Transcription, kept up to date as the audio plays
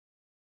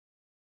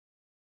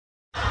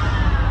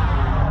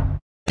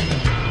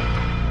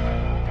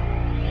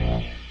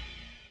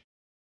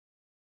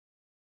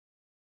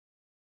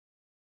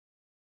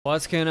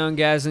What's going on,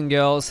 guys and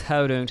girls? How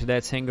are you doing today?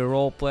 It's Hanger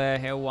Roleplay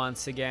here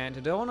once again.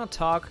 Today I want to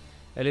talk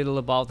a little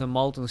about the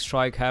Molten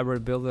Strike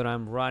hybrid build that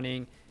I'm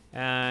running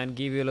and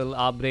give you a little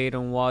update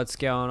on what's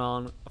going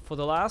on. For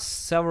the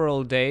last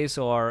several days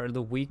or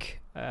the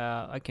week,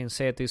 I can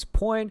say at this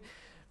point,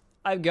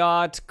 I've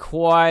got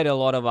quite a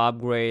lot of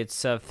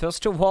upgrades.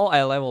 First of all,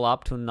 I level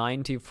up to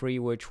 93,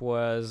 which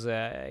was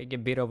a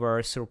bit of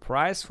a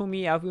surprise for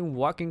me. I've been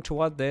working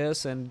toward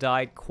this and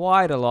died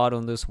quite a lot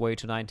on this way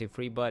to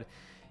 93, but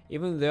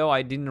even though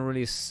I didn't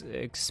really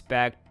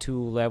expect to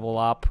level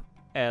up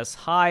as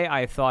high,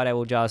 I thought I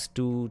would just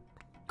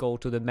go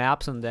to the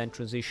maps and then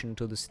transition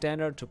to the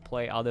standard to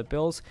play other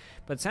builds.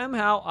 But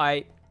somehow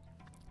I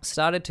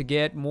started to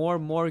get more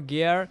and more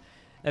gear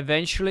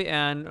eventually,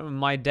 and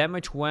my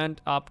damage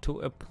went up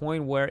to a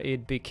point where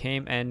it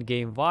became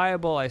endgame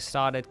viable. I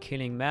started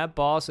killing map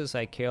bosses.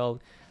 I killed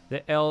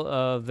the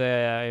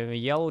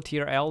yellow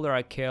tier elder.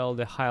 I killed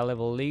the high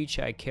level leech.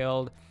 I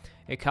killed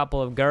a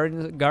couple of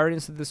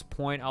guardians at this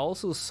point. I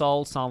also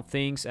sold some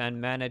things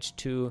and managed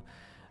to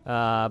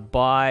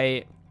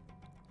buy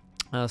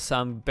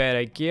some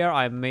better gear.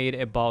 I made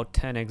about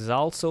 10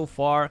 Exile so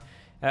far.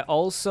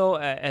 Also,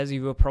 as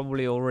you've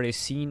probably already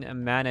seen,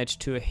 managed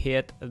to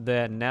hit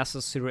the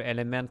necessary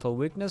elemental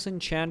weakness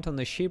enchant on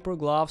the Shaper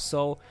glove.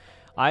 So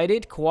I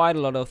did quite a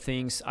lot of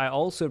things. I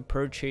also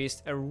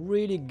purchased a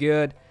really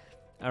good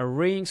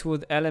rings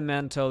with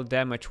elemental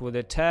damage with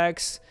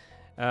attacks.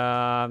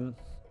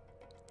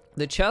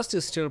 The chest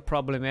is still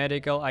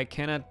problematical. I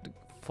cannot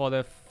for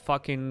the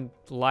fucking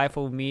life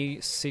of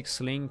me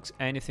 6 links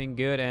anything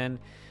good, and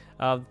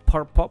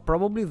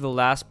probably the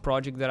last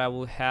project that I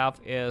will have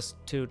is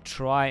to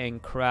try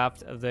and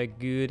craft the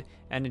good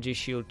energy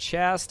shield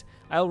chest.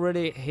 I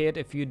already hit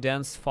a few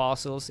dense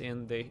fossils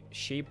in the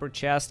Shaper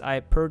chest.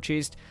 I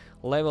purchased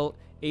level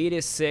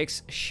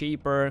 86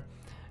 Shaper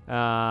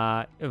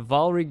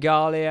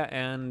Valregalia,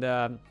 and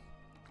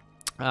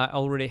I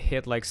already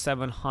hit like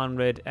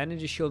 700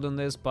 energy shield on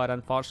this, but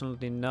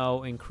unfortunately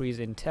no increased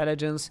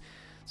intelligence.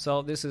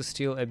 So this is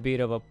still a bit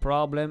of a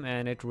problem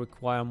and it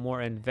requires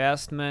more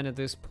investment at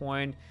this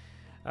point.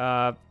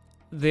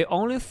 The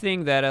only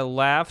thing that I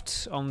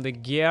left on the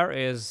gear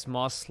is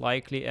most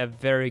likely a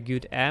very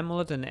good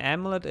amulet. An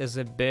amulet is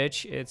a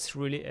bitch. It's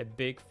really a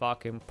big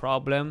fucking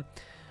problem.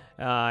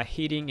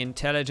 Hitting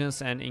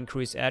intelligence and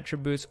increased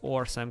attributes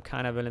or some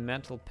kind of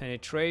elemental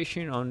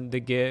penetration on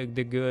the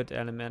good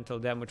elemental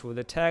damage with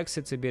attacks,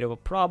 it's a bit of a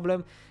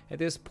problem at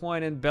this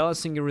point. And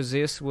balancing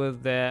resist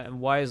with the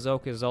Wise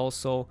Oak is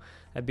also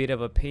a bit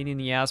of a pain in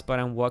the ass, but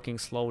I'm working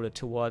slowly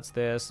towards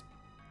this.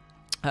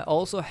 I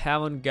also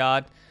haven't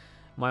got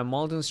my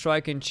Molten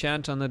Strike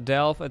enchant on the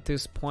Delve at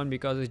this point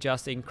because it's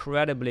just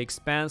incredibly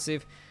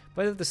expensive.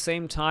 But at the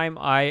same time,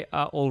 I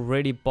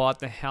already bought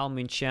the Helm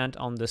enchant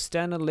on the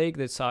standard league.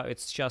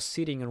 It's just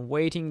sitting and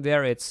waiting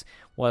there. It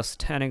was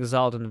 10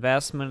 Exalt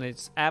investment.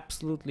 It's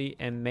absolutely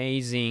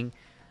amazing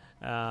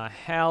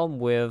helm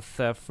with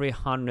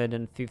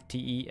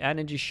 350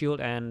 energy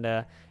shield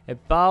and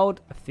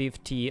about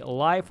 50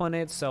 life on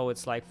it. So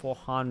it's like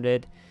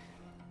 400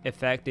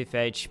 effective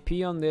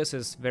HP on this.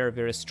 It's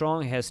very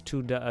strong. It has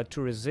two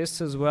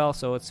resists as well.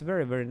 So it's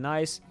very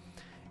nice.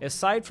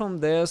 Aside from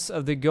this,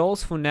 the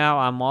goals for now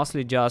are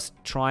mostly just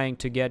trying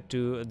to get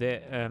to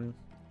the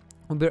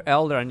Uber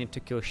Elder. I need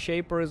to kill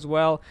Shaper as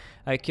well.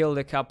 I killed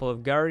a couple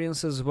of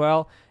Guardians as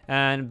well.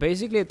 And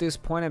basically at this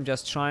point I'm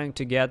just trying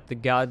to get the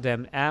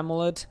goddamn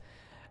amulet.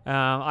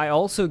 I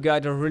also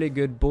got a really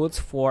good boots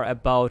for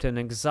about an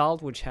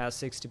Exalt, which has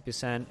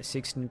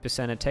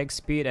 16% attack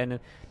speed and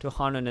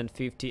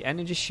 250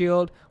 energy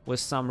shield with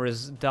some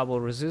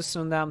double resist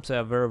on them.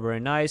 So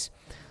very nice.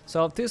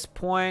 So at this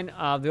point,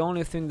 the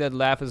only thing that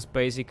left is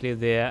basically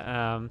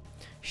the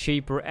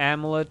Shaper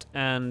amulet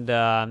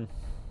and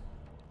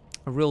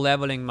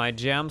re-leveling my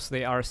gems.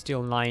 They are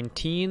still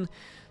 19.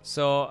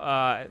 So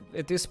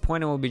at this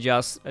point, I will be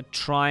just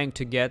trying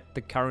to get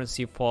the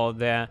currency for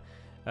the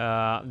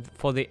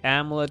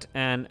amulet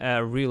and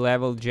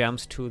re-level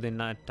gems to the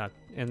night,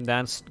 and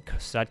then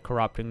start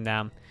corrupting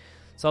them.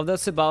 So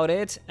that's about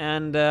it.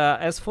 And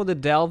as for the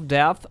Delve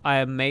depth,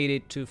 I made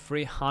it to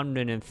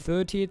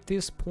 330 at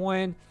this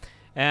point.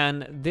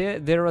 And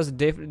there was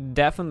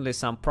definitely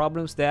some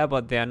problems there,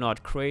 but they are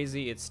not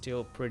crazy. It's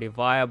still pretty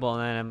viable,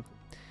 and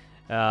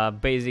I'm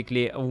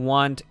basically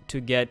want to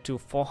get to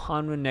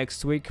 400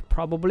 next week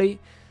probably.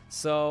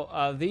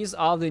 So these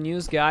are the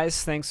news,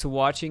 guys. Thanks for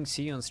watching.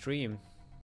 See you on stream.